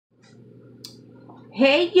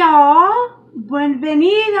Hey y'all,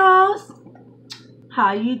 bienvenidos.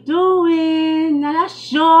 How you doing? And I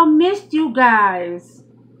sure missed you guys.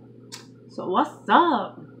 So what's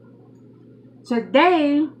up?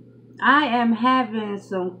 Today I am having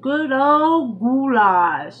some good old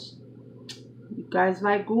goulash. You guys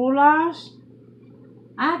like goulash?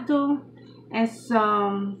 I do. And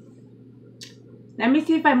some. Let me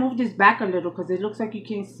see if I move this back a little because it looks like you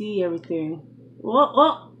can't see everything.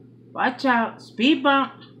 Oh, watch out, speed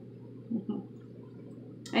bump.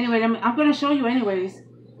 Anyway, I'm going to show you anyways.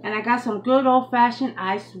 And I got some good old-fashioned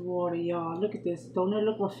ice water, y'all. Look at this. Don't it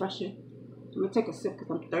look refreshing? Let me take a sip because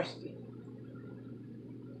I'm thirsty.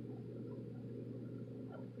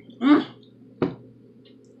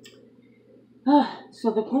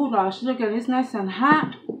 So the goulash, look at it. It's nice and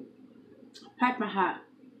hot. Piping hot.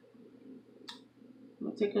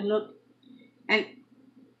 Let me take a look. And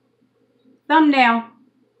thumbnail.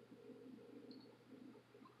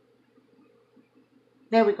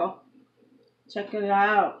 There we go. Check it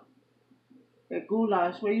out. The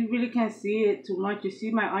goulash. Well, you really can't see it too much. You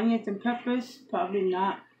see my onions and peppers? Probably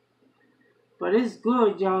not. But it's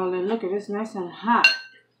good, y'all. And look at it. It's nice and hot.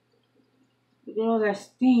 Look at all that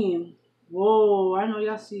steam. Whoa, I know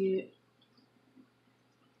y'all see it.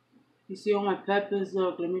 You see all my peppers?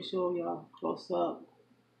 Look, let me show y'all close up.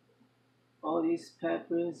 All these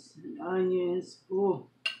peppers and onions. Ooh.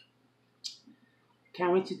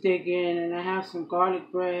 Can't wait to dig in. And I have some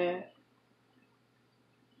garlic bread.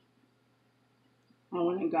 I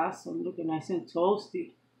went and got some looking nice and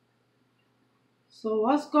toasty. So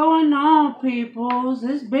what's going on, peoples?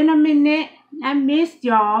 It's been a minute. I missed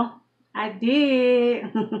y'all. I did.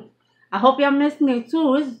 I hope y'all missed me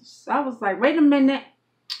too. I was like, wait a minute.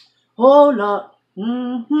 Hold up.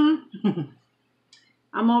 I'm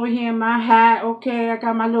over here in my hat. Okay, I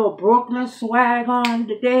got my little Brooklyn swag on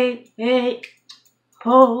today. Hey.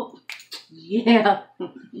 Oh. Yeah.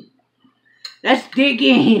 Let's dig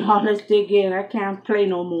in, y'all. Let's dig in. I can't play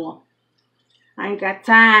no more. I ain't got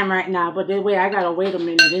time right now. But wait, I gotta wait a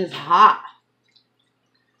minute. It's hot.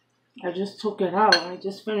 I just took it out. I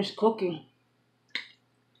just finished cooking.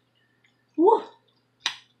 Woo.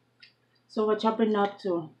 So what y'all been up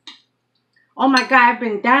to? Oh my God, I've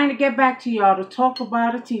been dying to get back to y'all to talk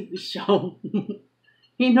about a TV show.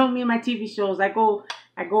 You know me and my TV shows. I go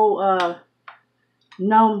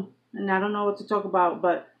numb and I don't know what to talk about,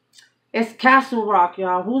 but it's Castle Rock,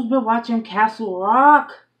 y'all. Who's been watching Castle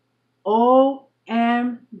Rock?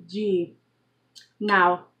 OMG.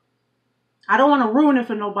 Now, I don't want to ruin it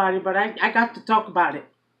for nobody, but I got to talk about it.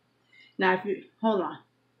 Now, hold on.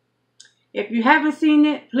 If you haven't seen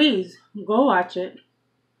it, please go watch it.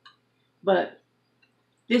 But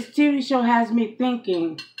this TV show has me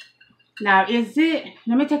thinking. Now, let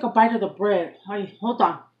me take a bite of the bread. Hold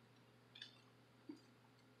on.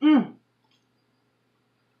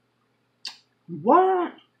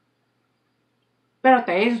 What? Espérate,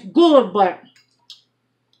 it's good, but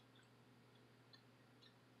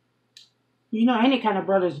you know any kind of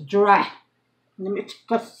bread is dry. Let me take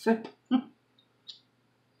a sip.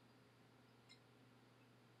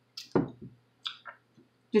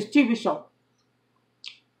 This TV show.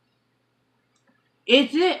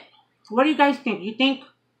 Is it? What do you guys think? You think?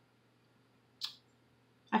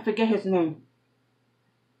 I forget his name.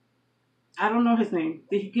 I don't know his name.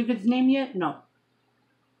 Did he give his name yet? No.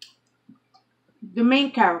 The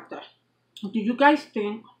main character. Do you guys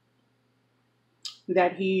think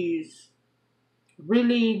that he's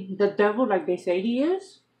really the devil like they say he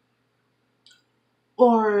is?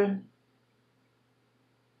 Or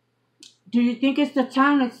do you think it's the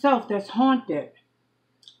town itself that's haunted?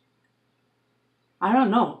 I don't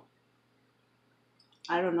know.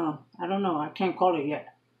 I don't know. I can't call it yet.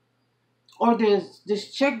 Or there's this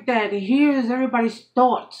chick that hears everybody's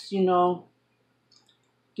thoughts, you know.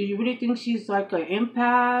 Do you really think she's like an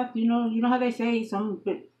empath? You know how they say some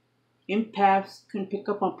empaths can pick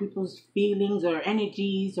up on people's feelings or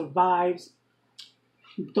energies or vibes?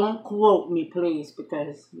 Don't quote me, please,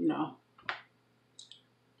 because,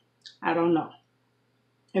 I don't know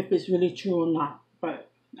if it's really true or not. But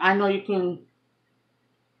I know you can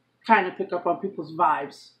kind of pick up on people's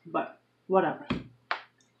vibes, but whatever.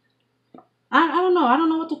 I don't know. I don't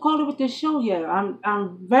know what to call it with this show yet.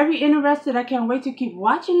 I'm very interested. I can't wait to keep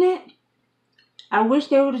watching it. I wish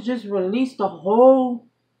they would have just released the whole,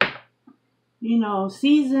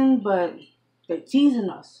 season, but they're teasing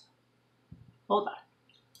us. Hold on.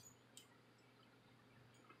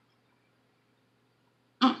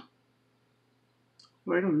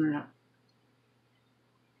 Wait a minute.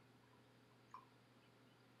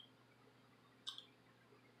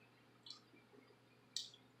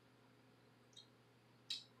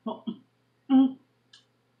 Oh, mm,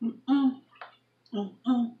 mm, mm, mm,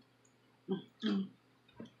 mm, mm.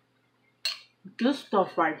 This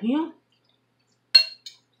stuff right here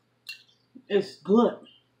is good.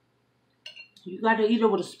 You gotta eat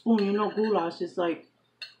it with a spoon. You know, goulash is like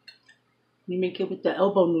you make it with the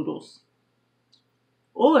elbow noodles.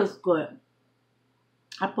 Oh, it's good.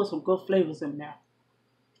 I put some good flavors in there.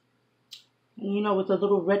 And you know, with the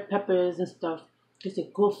little red peppers and stuff, it's a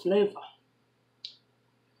good flavor.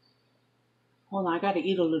 Hold on, I gotta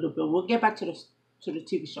eat a little bit. We'll get back to the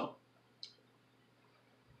TV show.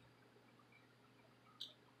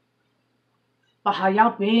 But how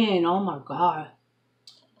y'all been? Oh my god.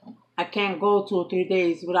 I can't go 2 or 3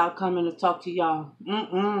 days without coming to talk to y'all.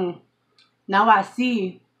 Now I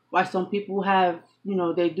see why some people have,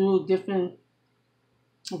 they do different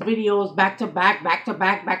videos back to back, back to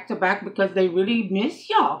back, back to back because they really miss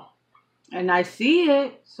y'all. And I see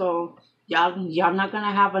it. So y'all not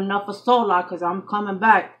gonna have enough of Solar because I'm coming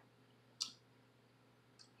back.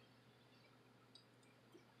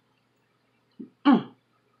 Mm,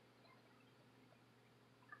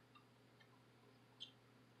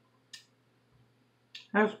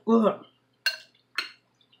 that's good.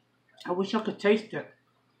 I wish I could taste it.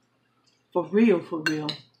 For real, for real.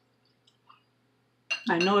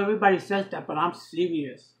 I know everybody says that, but I'm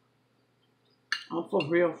serious. I'm for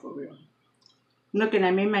real, for real. Look, and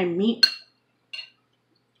I made my meat,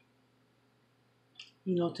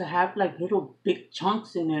 to have like little big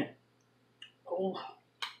chunks in it. Oh,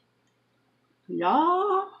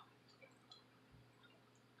 yeah.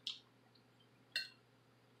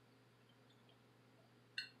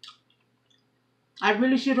 I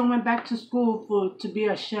really should have went back to school to be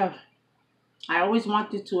a chef. I always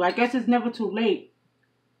wanted to. I guess it's never too late.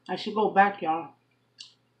 I should go back, y'all.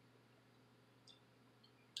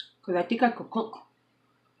 Because I think I could cook.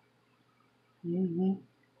 Mm-hmm.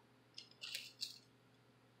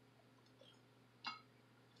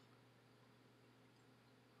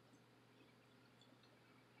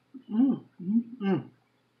 Mm-hmm.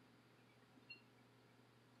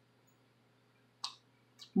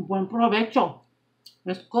 Buen provecho.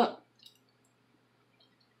 It's good.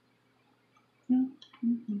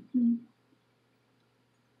 Mm-hmm.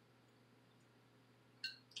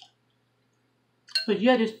 But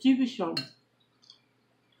yeah, this TV show,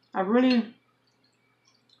 I'm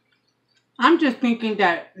just thinking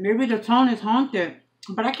that maybe the town is haunted.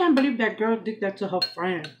 But I can't believe that girl did that to her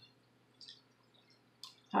friend.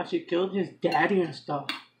 How she killed his daddy and stuff.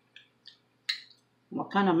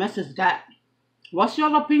 What kind of mess is that? What's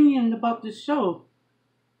your opinion about this show?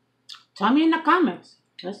 Tell me in the comments.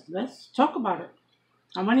 Let's talk about it.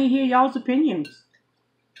 I want to hear y'all's opinions.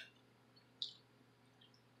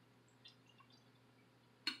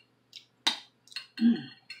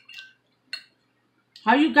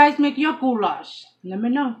 How you guys make your goulash? Let me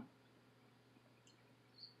know.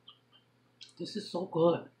 This is so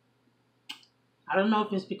good. I don't know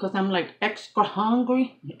if it's because I'm like extra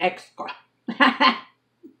hungry. Extra.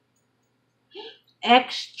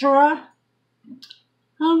 Extra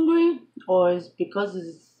hungry. Or it's because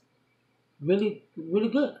it's really, really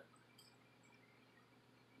good.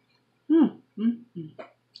 Mm, mm, mm.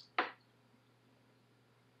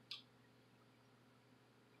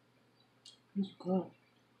 It's good.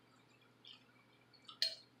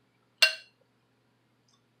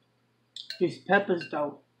 These peppers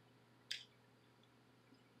though.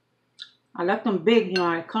 I left them big,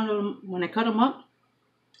 I cut them, when I cut them up,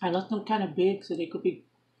 I left them kind of big so they could be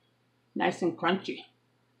nice and crunchy.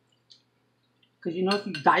 Because if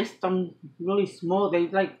you dice them really small, they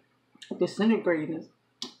like disintegrate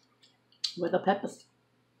with the peppers.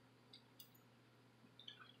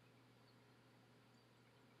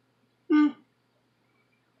 Mm.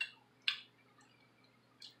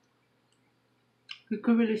 You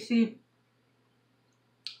could really see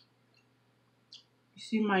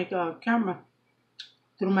my camera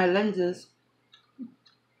through my lenses.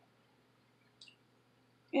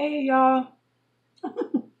 Hey y'all.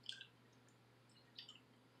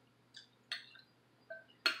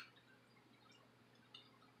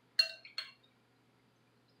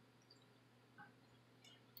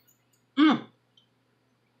 Mm.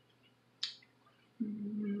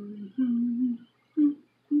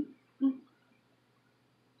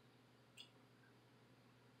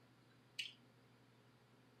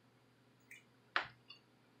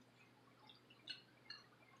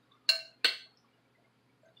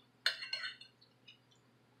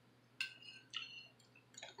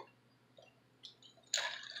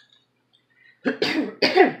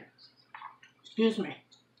 Excuse me.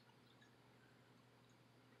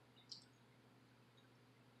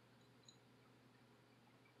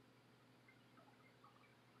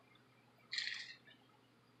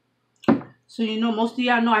 So you know, most of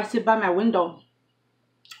y'all know I sit by my window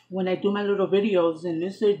when I do my little videos, and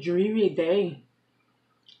it's a dreary day.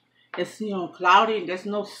 It's, you know, cloudy, there's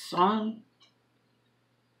no sun.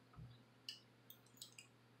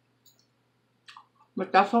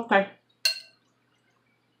 But that's okay.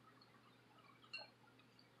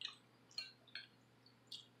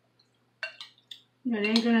 It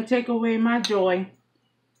ain't gonna take away my joy.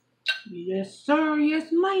 Yes, sir. Yes,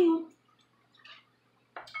 ma'am.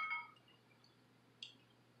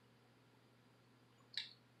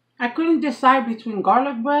 I couldn't decide between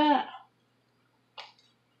garlic bread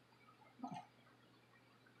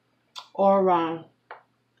or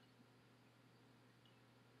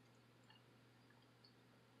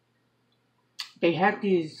they had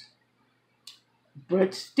these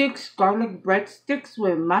breadsticks, garlic breadsticks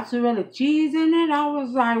with mozzarella cheese in it. I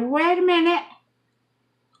was like, wait a minute.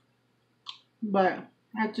 But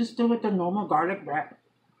I just do with the normal garlic bread.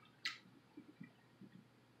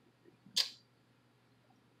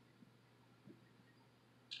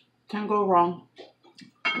 Can't go wrong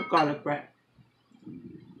with garlic bread.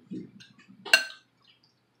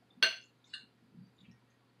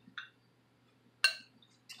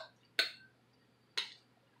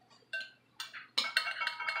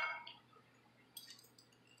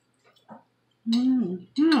 Mm-hmm.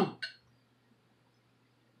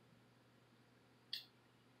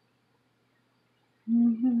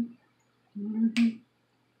 Mm-hmm. Mm-hmm.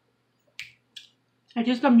 I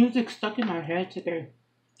just got music stuck in my head today.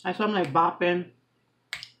 That's why I'm like bopping.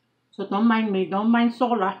 So don't mind me. Don't mind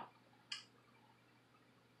Sola.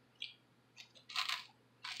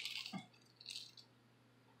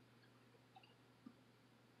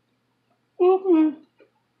 Mm-hmm.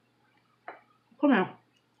 Come here.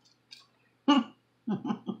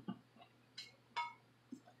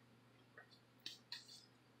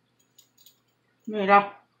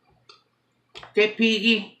 Mira. Get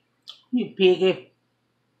piggy. You piggy.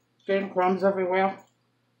 Getting crumbs everywhere.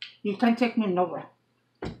 You can't take me nowhere.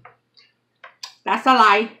 That's a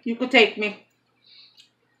lie. You could take me.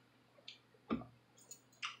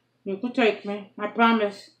 You could take me. I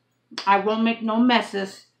promise. I won't make no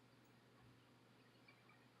messes.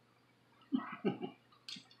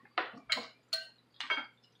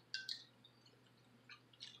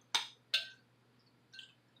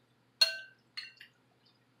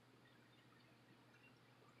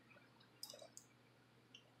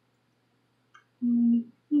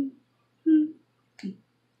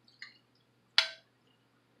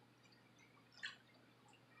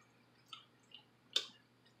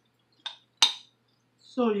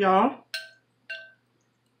 So y'all,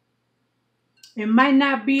 it might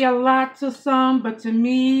not be a lot to some, but to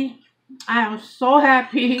me, I am so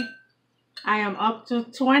happy. I am up to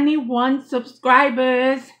 21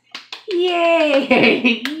 subscribers.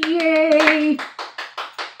 Yay! Yay!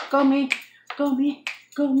 Go me, go me,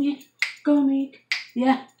 go me, go me.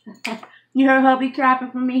 Yeah. You heard hubby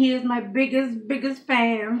clapping for me. He is my biggest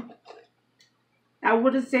fan. I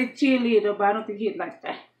would have said cheerleader, but I don't think he'd like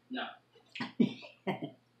that. No.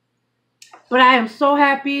 But I am so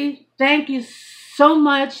happy. Thank you so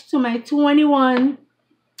much to my 21.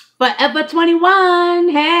 Forever 21.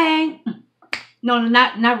 Hey. No,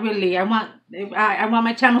 not really. I want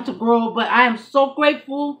my channel to grow, but I am so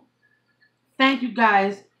grateful. Thank you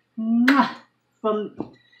guys. From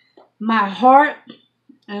my heart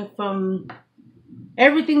and from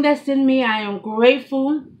everything that's in me, I am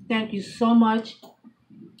grateful. Thank you so much.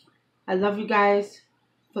 I love you guys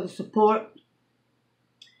for the support.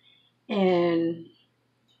 And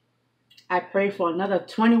I pray for another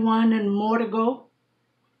 21 and more to go.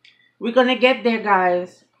 We're going to get there,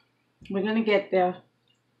 guys. We're going to get there.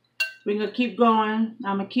 We're going to keep going.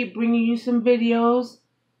 I'm going to keep bringing you some videos.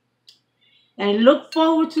 And look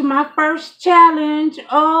forward to my first challenge.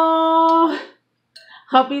 Oh,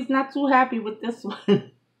 hubby's not too happy with this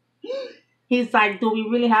one. He's like, do we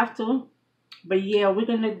really have to? But yeah, we're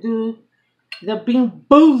going to do the Bean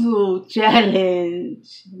Boozled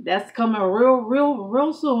challenge. That's coming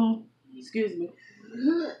real soon. Excuse me.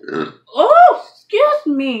 Oh, excuse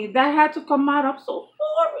me. That had to come out. I'm so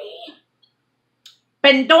sorry.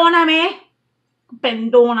 Perdóname.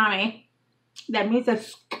 Perdóname. That means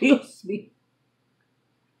excuse me.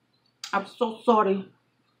 I'm so sorry.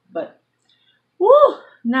 But, woo,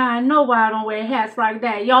 now I know why I don't wear hats like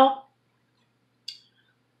that, y'all.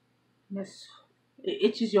 Yes.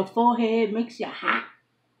 It itches your forehead, makes you hot.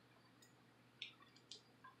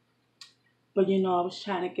 But you know, I was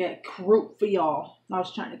trying to get croup for y'all. I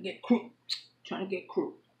was trying to get croup.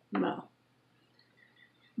 No.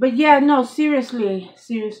 But yeah, no, seriously,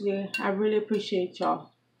 I really appreciate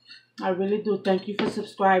y'all. I really do. Thank you for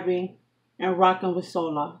subscribing. and rocking with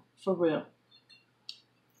Sola. For real.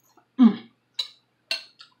 Mm.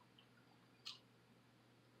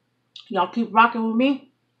 Y'all keep rocking with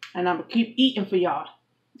me, and I'm going to keep eating for y'all.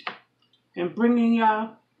 And bringing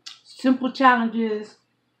y'all simple challenges.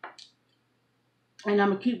 And I'm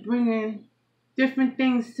going to keep bringing different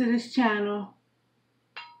things to this channel.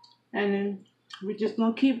 And then we're just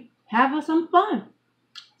going to keep having some fun.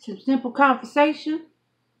 Some simple conversation.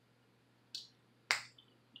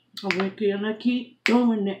 And we're going to keep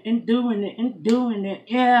doing it and doing it and doing it.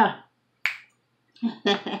 Yeah.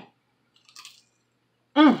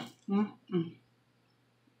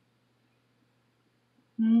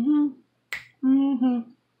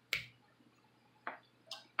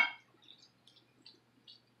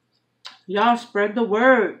 Y'all spread the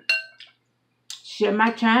word. Share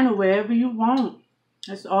my channel wherever you want.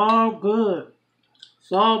 It's all good.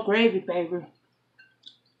 It's all gravy, baby.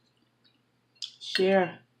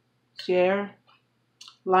 Share,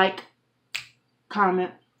 like,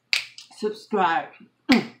 comment, subscribe.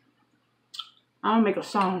 I'm gonna make a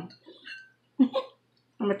song. I'm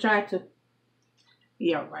gonna try to.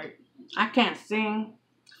 Yeah, right. I can't sing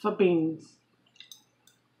for beans.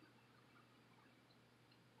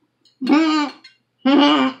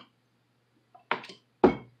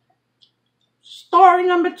 Story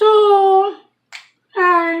number 2.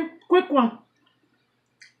 Hey, quick one.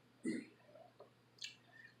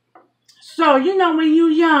 So, you know, when you're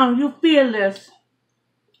young, you're fearless.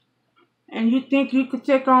 And you think you could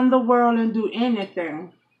take on the world and do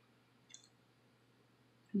anything.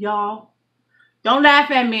 Y'all, don't laugh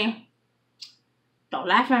at me. Don't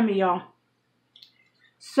laugh at me, y'all.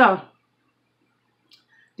 So,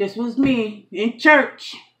 this was me in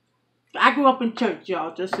church. I grew up in church,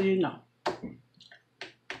 y'all, just so you know.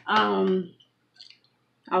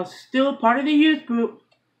 I was still part of the youth group.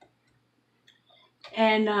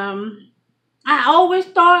 And I always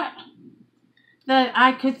thought that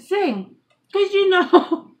I could sing. Because,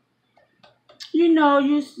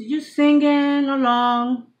 you singing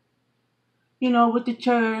along, with the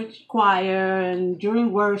church choir, and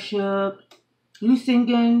during worship, you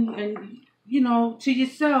singing and, to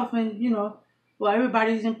yourself, and, while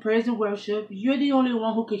everybody's in praise and worship, you're the only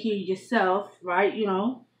one who can hear yourself, right,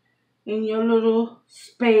 in your little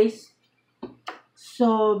space.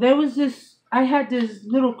 So there was I had this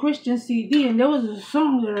little Christian CD, and there was a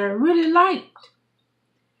song that I really liked.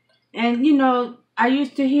 And, I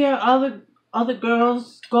used to hear other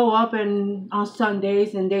girls go up and on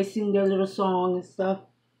Sundays, and they sing their little song and stuff.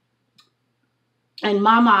 And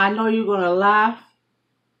Mama, I know you're going to laugh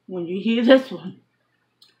when you hear this one.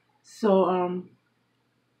 So,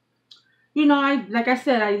 like I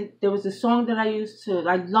said, there was a song that I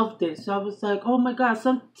loved it. So I was like, oh my God,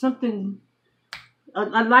 something,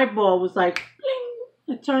 a light bulb was like,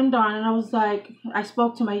 bling, it turned on. And I was like, I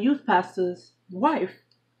spoke to my youth pastor's wife.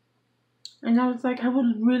 And I was like, I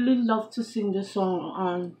would really love to sing this song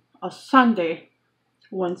on a Sunday,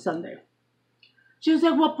 one Sunday. She was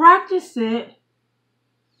like, well, practice it.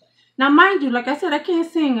 Now, mind you, like I said, I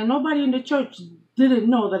can't sing, and nobody in the church didn't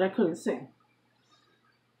know that I couldn't sing.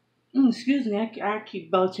 Excuse me, I keep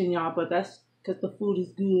belching, y'all, but that's because the food is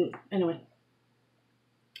good. Anyway.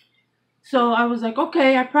 So I was like,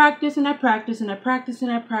 okay, I practice and I practice and I practice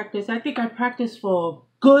and I practice. I think I practiced for a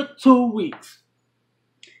good 2 weeks.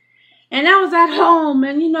 And I was at home,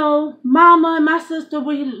 and, Mama and my sister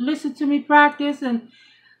would listen to me practice, and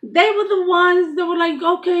they were the ones that were like,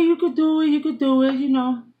 okay, you could do it,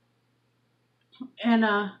 And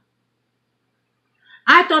I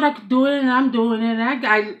thought I could do it, and I'm doing it,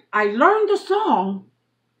 and I learned the song.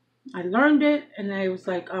 I learned it, and I was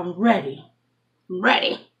like, I'm ready.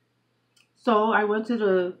 So I went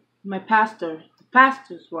to my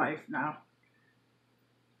pastor's wife now,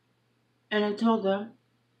 and I told her,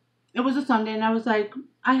 it was a Sunday, and I was like,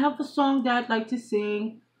 I have a song that I'd like to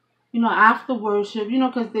sing, after worship,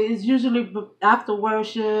 because it's usually after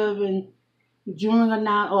worship and during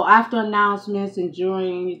after announcements and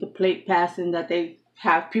during the plate passing that they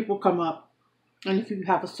have people come up. And if you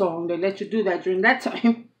have a song, they let you do that during that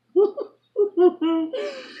time.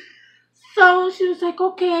 So she was like,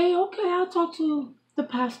 okay, I'll talk to the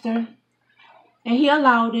pastor. And he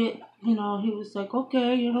allowed it. He was like,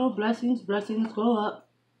 okay, blessings, go up.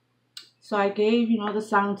 So I gave, the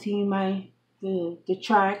sound team the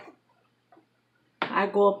track. I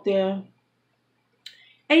go up there.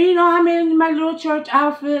 And, I'm in my little church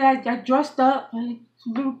outfit. I dressed up. I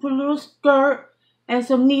put a little skirt and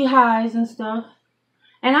some knee highs and stuff.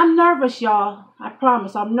 And I'm nervous, y'all. I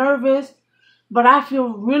promise. I'm nervous. But I feel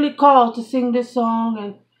really called to sing this song.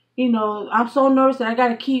 And, I'm so nervous that I got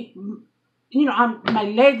to keep you know, my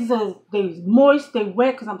legs are they moist, they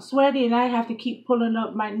wet because I'm sweaty, and I have to keep pulling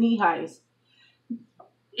up my knee highs.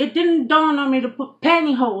 It didn't dawn on me to put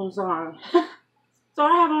pantyhose on, so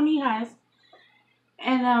I have on knee highs,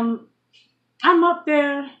 and I'm up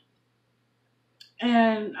there,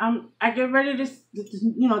 and I get ready to,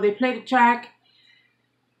 you know, they play the track,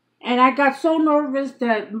 and I got so nervous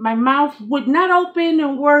that my mouth would not open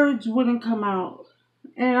and words wouldn't come out,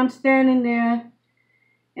 and I'm standing there.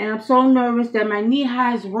 And I'm so nervous that my knee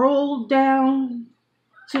highs rolled down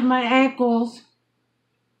to my ankles.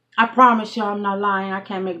 I promise you, I'm not lying. I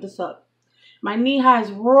can't make this up. My knee highs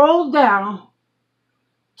rolled down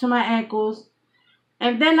to my ankles.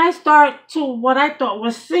 And then I start to what I thought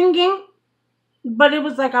was singing. But it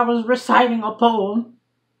was like I was reciting a poem.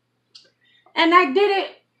 And I did it.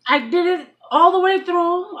 I did it all the way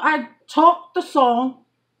through. I talked the song.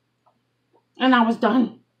 And I was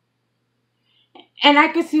done. And I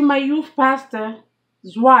could see my youth pastor's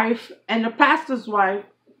wife and the pastor's wife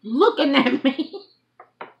looking at me.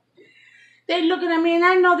 They looking at me, and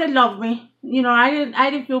I know they love me. You know, I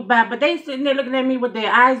didn't feel bad, but they sitting there looking at me with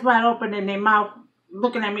their eyes wide open and their mouth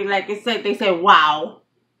looking at me like they said, wow.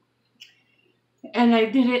 And I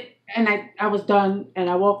did it, and I was done,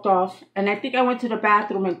 and I walked off. And I think I went to the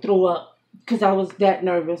bathroom and threw up because I was that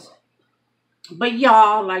nervous. But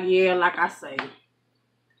y'all, like I say,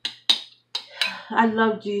 I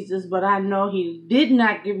love Jesus, but I know he did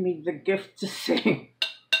not give me the gift to sing.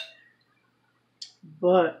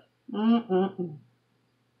 But,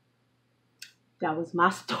 that was my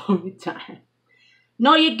story time.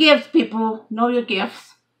 Know your gifts, people. Know your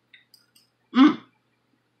gifts. I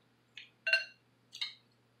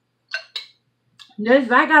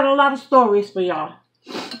got a lot of stories for y'all.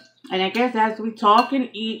 And I guess as we talk and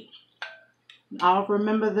eat, I'll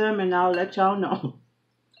remember them and I'll let y'all know.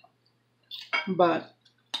 But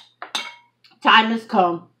time has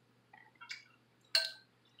come.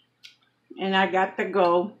 And I got to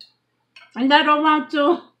go. And I don't want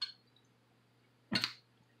to.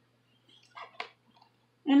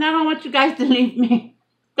 And I don't want you guys to leave me.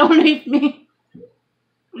 Don't leave me.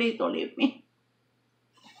 Please don't leave me.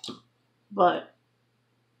 But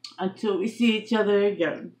until we see each other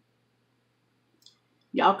again,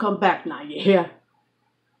 y'all come back now, you hear?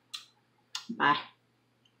 Bye.